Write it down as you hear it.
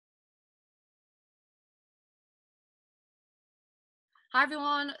Hi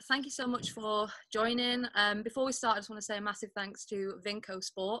everyone, thank you so much for joining. Before we start, I just want to say a massive thanks to Vinco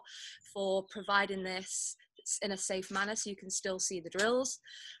Sport for providing this in a safe manner so you can still see the drills.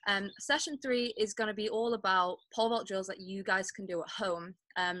 Session 3 is going to be all about pole vault drills that you guys can do at home,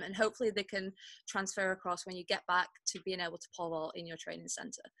 and hopefully they can transfer across when you get back to being able to pole vault in your training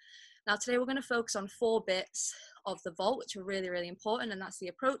centre. Now today we're going to focus on 4 bits of the vault which are really important, and that's the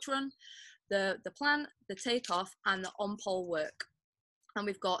approach run, the plant, the takeoff and the on-pole work. And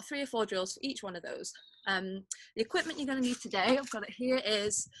we've got 3 or 4 drills for each one of those. The equipment you're going to need today, I've got it here,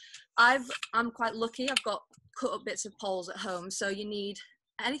 is I'm quite lucky, I've got cut up bits of poles at home, so you need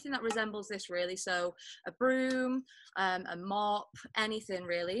anything that resembles this really, so a broom, a mop, anything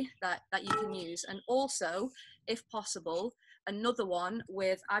really that you can use. And also, if possible, another one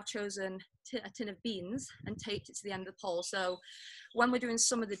with, I've chosen a tin of beans and taped it to the end of the pole, so when we're doing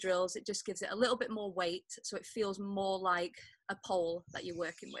some of the drills it just gives it a little bit more weight so it feels more like a pole that you're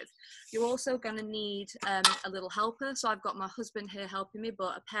working with. You're also going to need a little helper, so I've got my husband here helping me,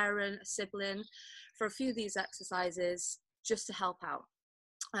 but a parent, a sibling, for a few of these exercises just to help out.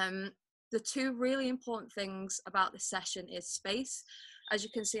 The 2 really important things about this session is space. As you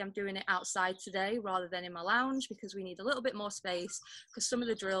can see, I'm doing it outside today rather than in my lounge because we need a little bit more space, because some of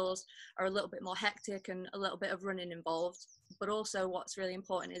the drills are a little bit more hectic and a little bit of running involved. But also what's really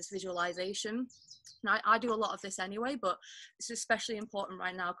important is visualization. Now, I do a lot of this anyway, but it's especially important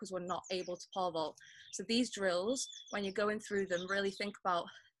right now because we're not able to pole vault. So these drills, when you're going through them, really think about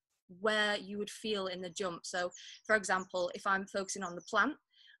where you would feel in the jump. So for example, if I'm focusing on the plant,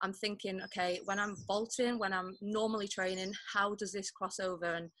 I'm thinking, okay, when I'm vaulting, when I'm normally training, how does this cross over?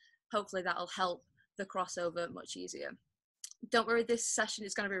 And hopefully that'll help the crossover much easier. Don't worry, this session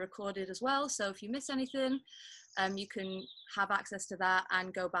is going to be recorded as well, so if you miss anything, you can have access to that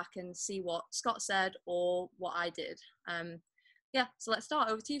and go back and see what Scott said or what I did. Yeah, so let's start.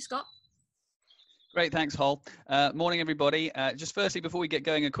 Over to you, Scott. Great, thanks, Hol. Morning, everybody. Just firstly, before we get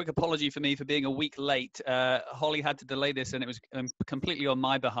going, a quick apology for me for being a week late. Holly had to delay this, and it was completely on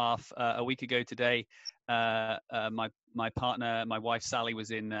my behalf. A week ago today, my partner, my wife Sally,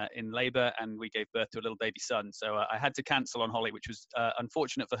 was in labour, and we gave birth to a little baby son. So I had to cancel on Holly, which was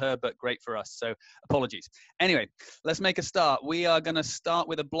unfortunate for her, but great for us. So apologies. Anyway, let's make a start. We are going to start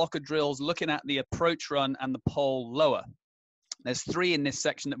with a block of drills looking at the approach run and the pole lower. There's 3 in this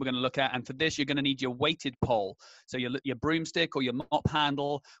section that we're going to look at, and for this you're going to need your weighted pole, so your broomstick or your mop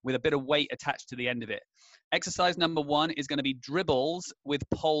handle with a bit of weight attached to the end of it. Exercise number 1 is going to be dribbles with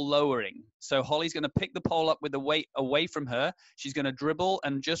pole lowering. So Holly's going to pick the pole up with the weight away from her. She's going to dribble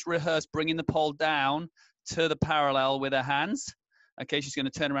and just rehearse bringing the pole down to the parallel with her hands. Okay, she's going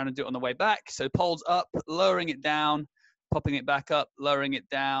to turn around and do it on the way back. So pole's up, lowering it down, popping it back up, lowering it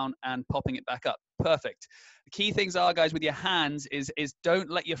down, and popping it back up. Perfect. The key things are, guys, with your hands is don't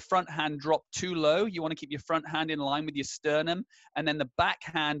let your front hand drop too low. You want to keep your front hand in line with your sternum, and then the back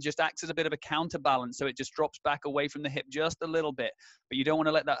hand just acts as a bit of a counterbalance, so it just drops back away from the hip just a little bit. But you don't want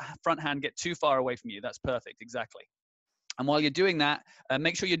to let that front hand get too far away from you. That's perfect, exactly. And while you're doing that,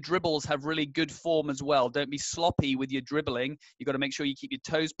 make sure your dribbles have really good form as well. Don't be sloppy with your dribbling. You've got to make sure you keep your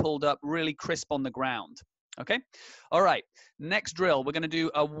toes pulled up, really crisp on the ground. Okay. All right. Next drill, we're going to do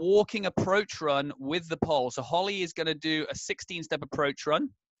a walking approach run with the pole. So Holly is going to do a 16-step approach run.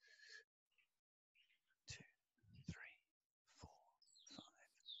 2, 3, 4, 5,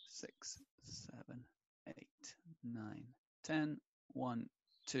 6, 7, 8, 9, 10. 1,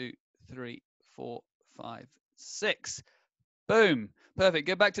 2, 3, 4, 5, 6. Boom. Perfect.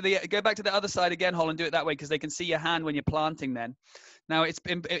 Go back to the other side again, Hol, and do it that way because they can see your hand when you're planting then. Now it's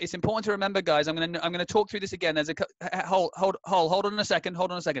important to remember, guys, I'm going to talk through this again. There's hold on a second.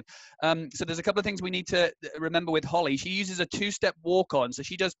 So there's a couple of things we need to remember with Holly. She uses a 2-step walk on. So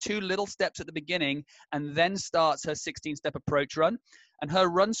she does 2 little steps at the beginning and then starts her 16-step approach run. And her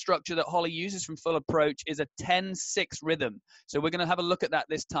run structure that Holly uses from full approach is a 10-6 rhythm. So we're going to have a look at that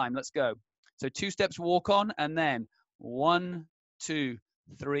this time. Let's go. So 2 steps walk on, and then 1, 2,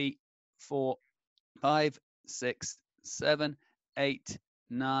 3, 4, 5, 6, 7, 8,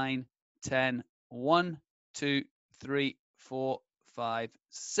 9, 10. 1, 2, 3, 4, 5,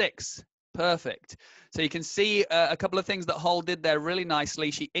 6. Perfect. So you can see a couple of things that Hol did there really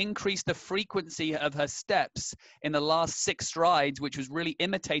nicely. She increased the frequency of her steps in the last 6 strides, which was really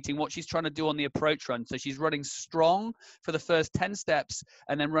imitating what she's trying to do on the approach run. So she's running strong for the first 10 steps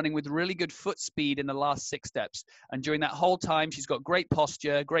and then running with really good foot speed in the last 6 steps. And during that whole time, she's got great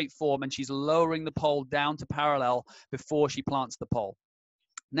posture, great form, and she's lowering the pole down to parallel before she plants the pole.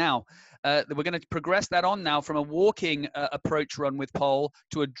 Now, we're going to progress that on now from a walking approach run with pole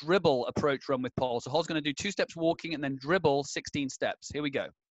to a dribble approach run with pole. So Hol's going to do 2 steps walking and then dribble 16 steps. Here we go.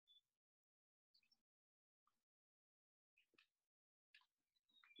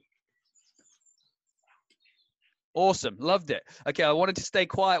 Awesome. Loved it. Okay, I wanted to stay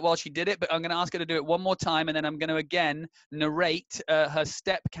quiet while she did it, but I'm going to ask her to do it one more time, and then I'm going to again narrate her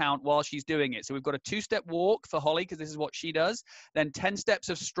step count while she's doing it. So we've got a 2-step walk for Holly, because this is what she does, then 10 steps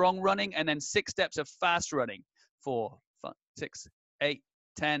of strong running, and then 6 steps of fast running. 4, 5, 6, 8,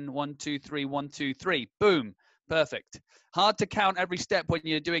 10, 1, 2, 3, 1, 2, 3. Boom. Perfect. Hard to count every step when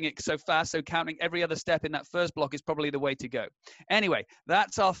you're doing it so fast, so counting every other step in that first block is probably the way to go. Anyway,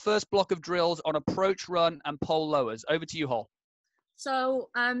 that's our first block of drills on approach run and pole lowers. Over to you, Hol. So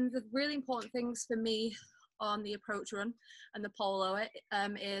the really important things for me on the approach run and the pole lower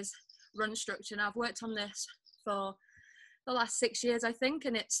is run structure. Now, I've worked on this for the last 6 years, I think,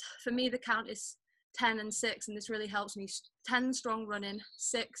 and it's, for me, the count is 10 and 6, and this really helps me. 10 strong running,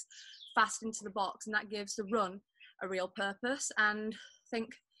 6 fast into the box, and that gives the run a real purpose. And I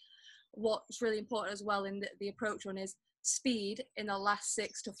think what's really important as well in the approach run is speed in the last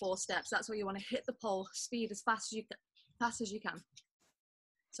 6 to 4 steps. That's where you want to hit the pole, speed as fast as you can.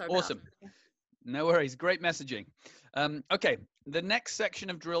 Sorry. Awesome. No worries. Great messaging. Okay, the next section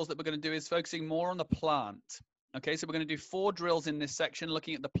of drills that we're going to do is focusing more on the plant. Okay, so we're going to do 4 drills in this section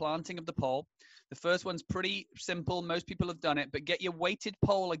looking at the planting of the pole. The first one's pretty simple. Most people have done it, but get your weighted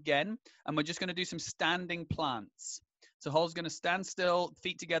pole again, and we're just going to do some standing plants. So Hol's going to stand still,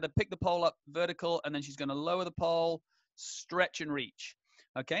 feet together, pick the pole up vertical, and then she's going to lower the pole, stretch and reach.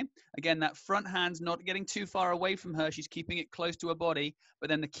 Okay, again, that front hand's not getting too far away from her. She's keeping it close to her body. But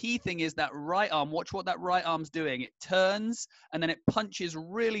then the key thing is that right arm. Watch what that right arm's doing. It turns and then it punches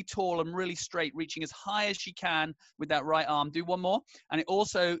really tall and really straight, reaching as high as she can with that right arm. Do one more. And it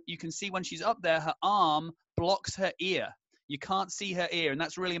also, you can see when she's up there, her arm blocks her ear. You can't see her ear, and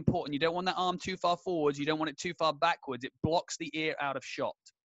that's really important. You don't want that arm too far forwards. You don't want it too far backwards. It blocks the ear out of shot.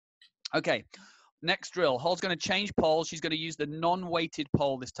 Okay. Next drill, Hol's going to change poles. She's going to use the non-weighted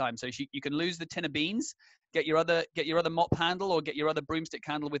pole this time. So you can lose the tin of beans, get your other mop handle, or get your other broomstick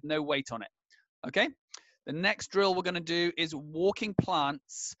handle with no weight on it. Okay. The next drill we're going to do is walking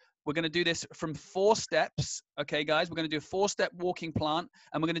plants. We're going to do this from 4 steps. Okay, guys, we're going to do a 4-step walking plant,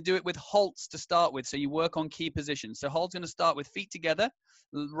 and we're going to do it with halts to start with. So you work on key positions. So Hol's going to start with feet together,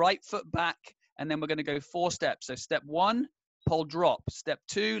 right foot back, and then we're going to go 4 steps. So step 1, pole drop. Step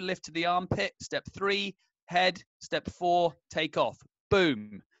 2, lift to the armpit. Step 3, head. Step 4, take off.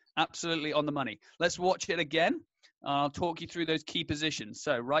 Boom. Absolutely on the money. Let's watch it again. I'll talk you through those key positions.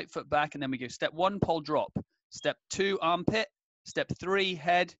 So right foot back, and then we go step 1, pole drop. Step 2, armpit. Step 3,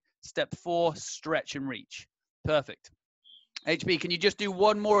 head. Step 4, stretch and reach. Perfect. HB, can you just do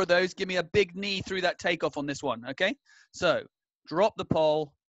one more of those? Give me a big knee through that takeoff on this one, okay? So drop the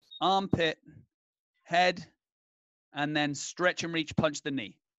pole, armpit, head, and then stretch and reach, punch the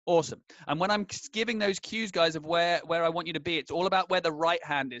knee. Awesome. And when I'm giving those cues, guys, of where I want you to be, it's all about where the right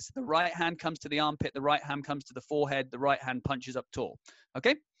hand is. The right hand comes to the armpit, the right hand comes to the forehead, the right hand punches up tall.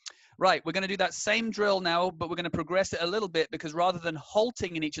 Okay? Right, we're going to do that same drill now, but we're going to progress it a little bit, because rather than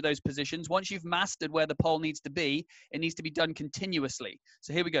halting in each of those positions, once you've mastered where the pole needs to be, it needs to be done continuously.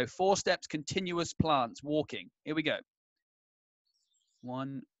 So here we go. 4 steps, continuous plants, walking. Here we go.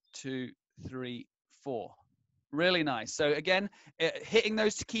 1, 2, 3, 4. Really nice. So again, hitting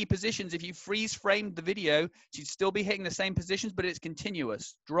those key positions, if you freeze framed the video, you'd still be hitting the same positions, but it's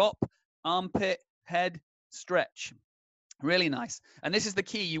continuous. Drop, armpit, head, stretch. Really nice. And this is the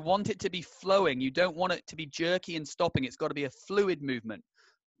key. You want it to be flowing. You don't want it to be jerky and stopping. It's got to be a fluid movement.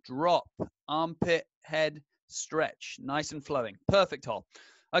 Drop, armpit, head, stretch. Nice and flowing. Perfect, Hol.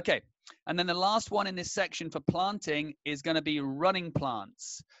 Okay. And then the last one in this section for planting is going to be running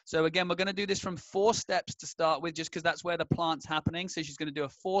plants. So again, we're going to do this from 4 steps to start with, just because that's where the plant's happening. So she's going to do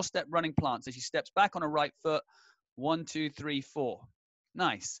a 4-step running plant. So she steps back on her right foot. 1, 2, 3, 4.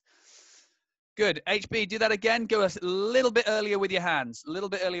 Nice. Good. HB, do that again. Go a little bit earlier with your hands. A little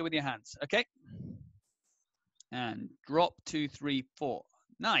bit earlier with your hands. Okay. And drop, 2, 3, 4.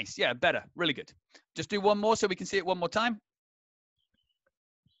 Nice. Yeah, better. Really good. Just do one more so we can see it one more time.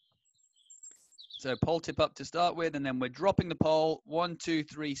 So pole tip up to start with, and then we're dropping the pole. 1, 2,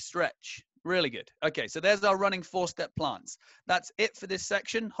 3, stretch. Really good. Okay, so there's our running 4-step plants. That's it for this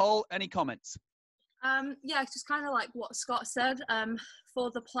section. Hol, any comments? Yeah, it's just kind of like what Scott said. For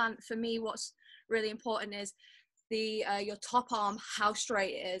the plant, for me, what's really important is your top arm, how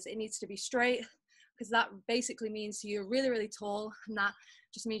straight it is. It needs to be straight, because that basically means you're really, really tall, and that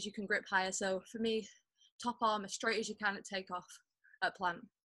just means you can grip higher. So for me, top arm as straight as you can at takeoff at plant.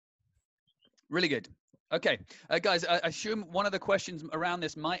 Really good. Okay, guys, I assume one of the questions around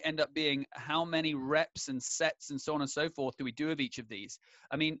this might end up being how many reps and sets and so on and so forth do we do of each of these?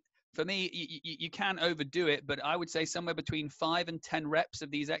 I mean, for me, you can overdo it, but I would say somewhere between 5 and 10 reps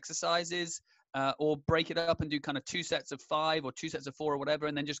of these exercises, or break it up and do kind of 2 sets of 5 or 2 sets of 4 or whatever,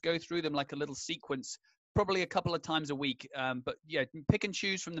 and then just go through them like a little sequence, probably a couple of times a week. But yeah, pick and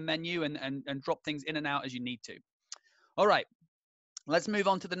choose from the menu and drop things in and out as you need to. All right. Let's move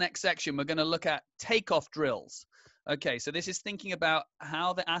on to the next section. We're going to look at takeoff drills. Okay, so this is thinking about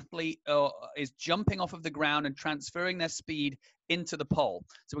how the athlete is jumping off of the ground and transferring their speed into the pole.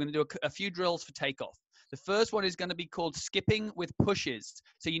 So we're going to do a few drills for takeoff. The first one is going to be called skipping with pushes.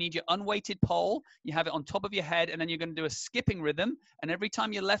 So you need your unweighted pole, you have it on top of your head, and then you're going to do a skipping rhythm. And every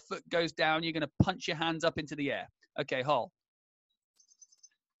time your left foot goes down, you're going to punch your hands up into the air. Okay, Hall.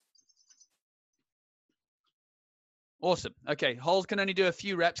 Awesome. Okay, Holes can only do a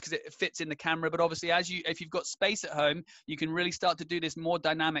few reps because it fits in the camera, but obviously if you've got space at home, you can really start to do this more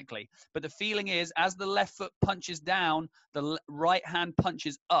dynamically. But the feeling is as the left foot punches down, the right hand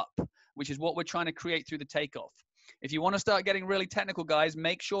punches up, which is what we're trying to create through the takeoff. If you want to start getting really technical, guys,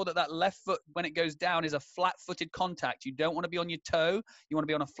 make sure that that left foot, when it goes down, is a flat-footed contact. You don't want to be on your toe. You want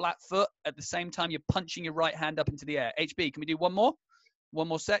to be on a flat foot. At the same time, you're punching your right hand up into the air. HB, can we do one more? One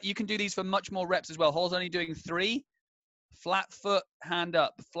more set? You can do these for much more reps as well. Hole's only doing 3. Flat foot, hand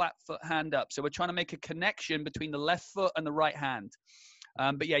up, flat foot, hand up. So we're trying to make a connection between the left foot and the right hand.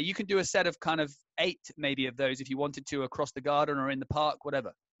 But yeah, you can do a set of kind of 8 maybe of those if you wanted to across the garden or in the park,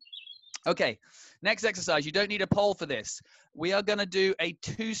 whatever. Okay, next exercise. You don't need a pole for this. We are going to do a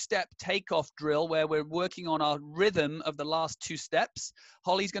 2-step takeoff drill where we're working on our rhythm of the last 2 steps.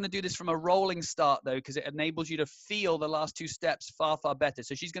 Holly's going to do this from a rolling start, though, because it enables you to feel the last 2 steps far, far better.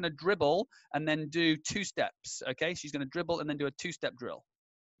 So she's going to dribble and then do 2 steps, okay? She's going to dribble and then do a 2-step drill.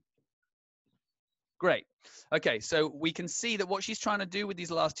 Great. Okay, so we can see that what she's trying to do with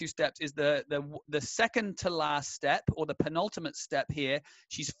these last 2 steps is the second to last step, or the penultimate step here.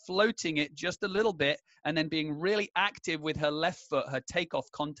 She's floating it just a little bit and then being really active with her left foot, her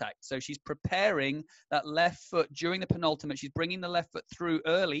takeoff contact. So she's preparing that left foot during the penultimate. She's bringing the left foot through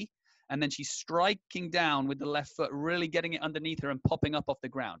early, and then she's striking down with the left foot, really getting it underneath her and popping up off the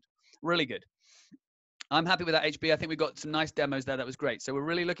ground. Really good. I'm happy with that, HB. I think we got some nice demos there. That was great. So we're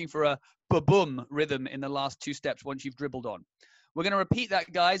really looking for a ba-boom rhythm in the last 2 steps once you've dribbled on. We're going to repeat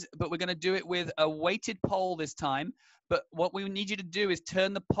that, guys, but we're going to do it with a weighted pole this time. But what we need you to do is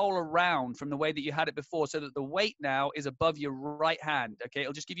turn the pole around from the way that you had it before so that the weight now is above your right hand. Okay,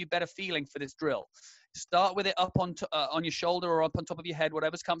 it'll just give you better feeling for this drill. Start with it up on your shoulder or up on top of your head,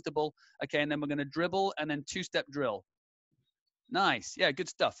 whatever's comfortable. Okay, and then we're going to dribble and then 2-step drill. Nice. Yeah, good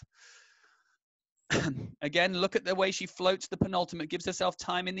stuff. Again, look at the way she floats the penultimate, gives herself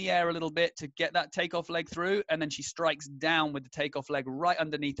time in the air a little bit to get that takeoff leg through, and then she strikes down with the takeoff leg right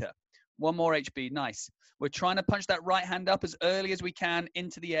underneath her. One more, HB. Nice. We're trying to punch that right hand up as early as we can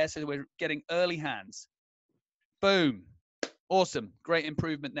into the air, so we're getting early hands. Boom. Awesome. Great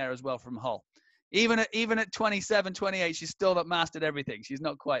improvement there as well from Hull. Even at 27, 28, she's still not mastered everything. She's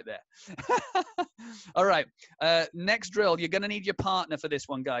not quite there. All right. Next drill. You're going to need your partner for this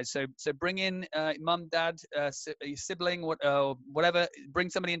one, guys. So bring in mum, dad, sibling, whatever. Bring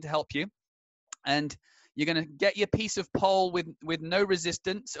somebody in to help you. And you're going to get your piece of pole with no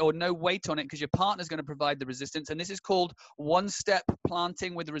resistance or no weight on it because your partner's going to provide the resistance. And this is called 1-step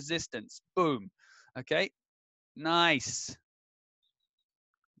planting with resistance. Boom. Okay. Nice.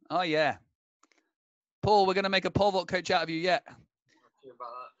 Oh, yeah. Paul, we're going to make a pole vault coach out of you yet.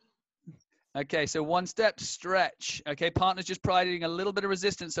 Okay, so 1-step stretch. Okay, partner's just providing a little bit of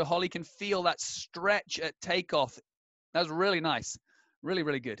resistance so Holly can feel that stretch at takeoff. That was really nice. Really,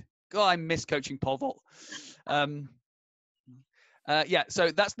 really good. God, I miss coaching pole vault. Yeah,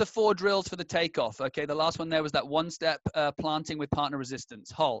 so that's the 4 drills for the takeoff. Okay, the last one there was that 1-step planting with partner resistance.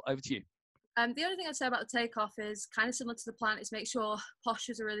 Hol, over to you. The only thing I'd say about the takeoff is kind of similar to the plant is make sure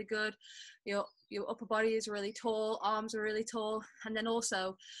postures are really good, your upper body is really tall, arms are really tall, and then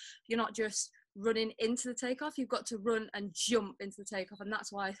also you're not just running into the takeoff, you've got to run and jump into the takeoff, and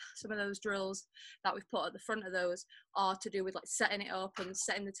that's why some of those drills that we've put at the front of those are to do with like setting it up and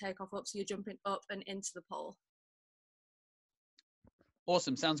setting the takeoff up so you're jumping up and into the pole.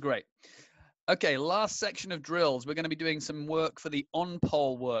 Awesome, sounds great. Okay, last section of drills. We're going to be doing some work for the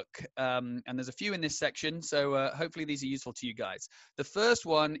on-pole work, and there's a few in this section, so hopefully these are useful to you guys. The first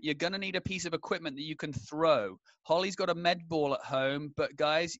one, you're going to need a piece of equipment that you can throw. Holly's got a med ball at home, but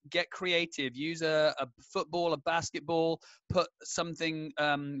guys, get creative. Use a football, a basketball, put something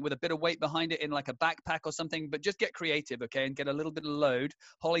with a bit of weight behind it in like a backpack or something, but just get creative, okay, and get a little bit of load.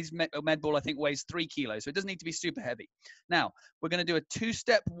 Holly's med ball, I think, weighs 3 kilos, so it doesn't need to be super heavy. Now, we're going to do a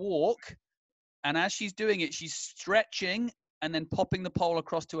 2-step walk. And as she's doing it, she's stretching and then popping the pole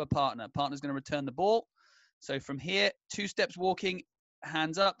across to her partner. Partner's going to return the ball. So from here, 2 steps walking,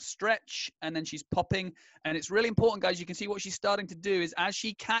 hands up, stretch, and then she's popping. And it's really important, guys. You can see what she's starting to do is as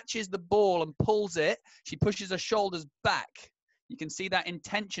she catches the ball and pulls it, she pushes her shoulders back. You can see that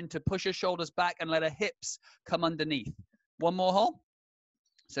intention to push her shoulders back and let her hips come underneath. One more hole.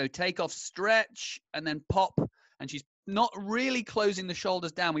 So take off, stretch, and then pop. And she's not really closing the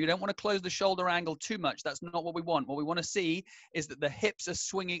shoulders down. We don't want to close the shoulder angle too much. That's not what we want. What we want to see is that the hips are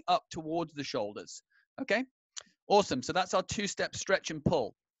swinging up towards the shoulders. Okay, awesome. So that's our 2-step stretch and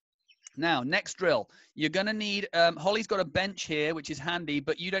pull. Now, next drill, you're going to need, Holly's got a bench here, which is handy,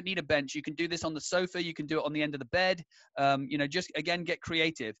 but you don't need a bench. You can do this on the sofa. You can do it on the end of the bed. You know, just, again, get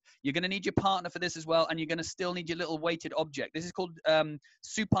creative. You're going to need your partner for this as well, and you're going to still need your little weighted object. This is called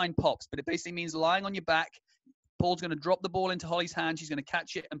supine pops, but it basically means lying on your back. Paul's going to drop the ball into Holly's hand. She's going to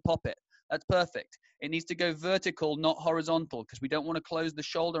catch it and pop it. That's perfect. It needs to go vertical, not horizontal, because we don't want to close the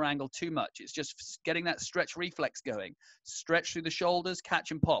shoulder angle too much. It's just getting that stretch reflex going. Stretch through the shoulders, catch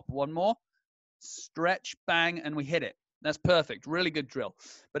and pop. One more. Stretch, bang, and we hit it. That's perfect. Really good drill.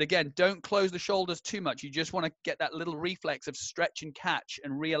 But again, don't close the shoulders too much. You just want to get that little reflex of stretch and catch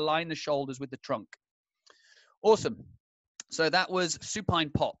and realign the shoulders with the trunk. Awesome. So that was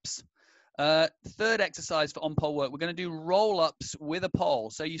supine pops. Third exercise for on-pole work, we're going to do roll-ups with a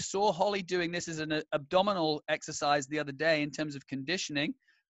pole. So you saw Holly doing this as an abdominal exercise the other day in terms of conditioning.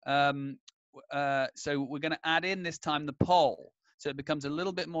 So we're going to add in this time the pole. So it becomes a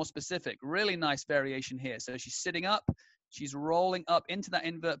little bit more specific. Really nice variation here. So she's sitting up, she's rolling up into that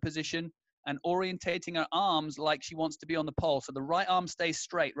invert position and orientating her arms like she wants to be on the pole. So the right arm stays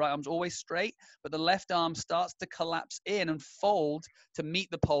straight, right arm's always straight, but the left arm starts to collapse in and fold to meet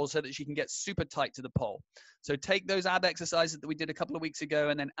the pole so that she can get super tight to the pole. So take those ab exercises that we did a couple of weeks ago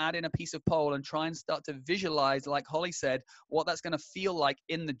and then add in a piece of pole and try and start to visualize, like Holly said, what that's going to feel like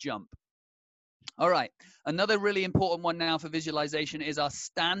in the jump. All right, another really important one now for visualization is our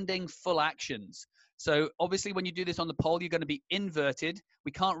standing full actions. So obviously when you do this on the pole, you're going to be inverted.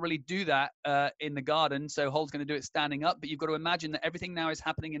 We can't really do that in the garden. So Hol's going to do it standing up, but you've got to imagine that everything now is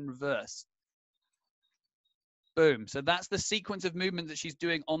happening in reverse. Boom. So that's the sequence of movement that she's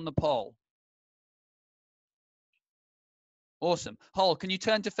doing on the pole. Awesome. Hol, can you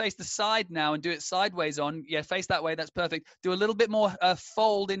turn to face the side now and do it sideways on? Yeah, face that way. That's perfect. Do a little bit more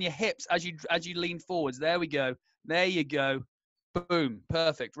fold in your hips as you lean forwards. There we go. There you go. Boom.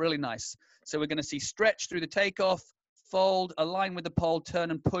 Perfect. Really nice. So we're going to see stretch through the takeoff, fold, align with the pole,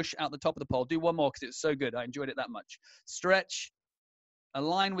 turn and push out the top of the pole. Do one more because it's so good. I enjoyed it that much. Stretch,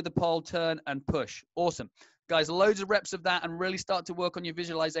 align with the pole, turn and push. Awesome. Guys, loads of reps of that and really start to work on your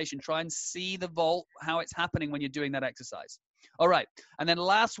visualization. Try and see the vault, how it's happening when you're doing that exercise. All right. And then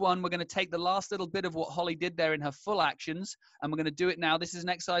last one, we're going to take the last little bit of what Holly did there in her full actions, and we're going to do it now. This is an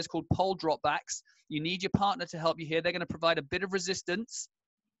exercise called pole drop backs. You need your partner to help you here. They're going to provide a bit of resistance,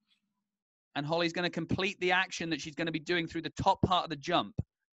 and Holly's going to complete the action that she's going to be doing through the top part of the jump.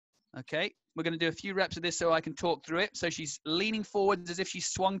 Okay, we're going to do a few reps of this so I can talk through it. So she's leaning forwards as if she's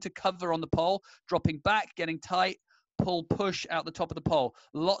swung to cover on the pole, dropping back, getting tight, pull, push out the top of the pole.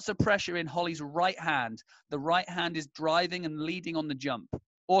 Lots of pressure in Holly's right hand. The right hand is driving and leading on the jump.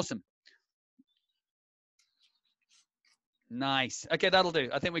 Awesome. Nice. Okay, that'll do.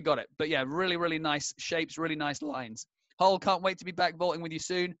 I think we got it. But yeah, really, really nice shapes, really nice lines. Hol, can't wait to be back vaulting with you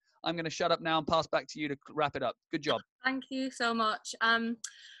soon. I'm going to shut up now and pass back to you to wrap it up. Good job. Thank you so much.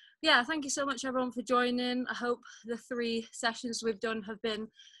 Yeah, thank you so much everyone for joining. I hope the 3 sessions we've done have been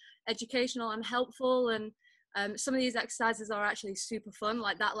educational and helpful, and some of these exercises are actually super fun,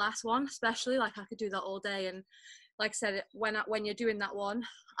 like that last one especially. Like I could do that all day, and like I said, when you're doing that one,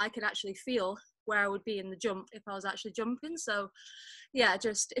 I can actually feel where I would be in the jump if I was actually jumping. So yeah,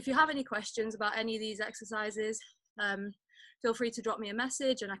 just if you have any questions about any of these exercises, feel free to drop me a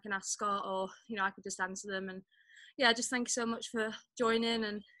message and I can ask Scott, or I could just answer them. And yeah, just thank you so much for joining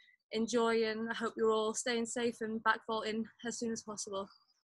and enjoy, and I hope you're all staying safe and back vaulting as soon as possible.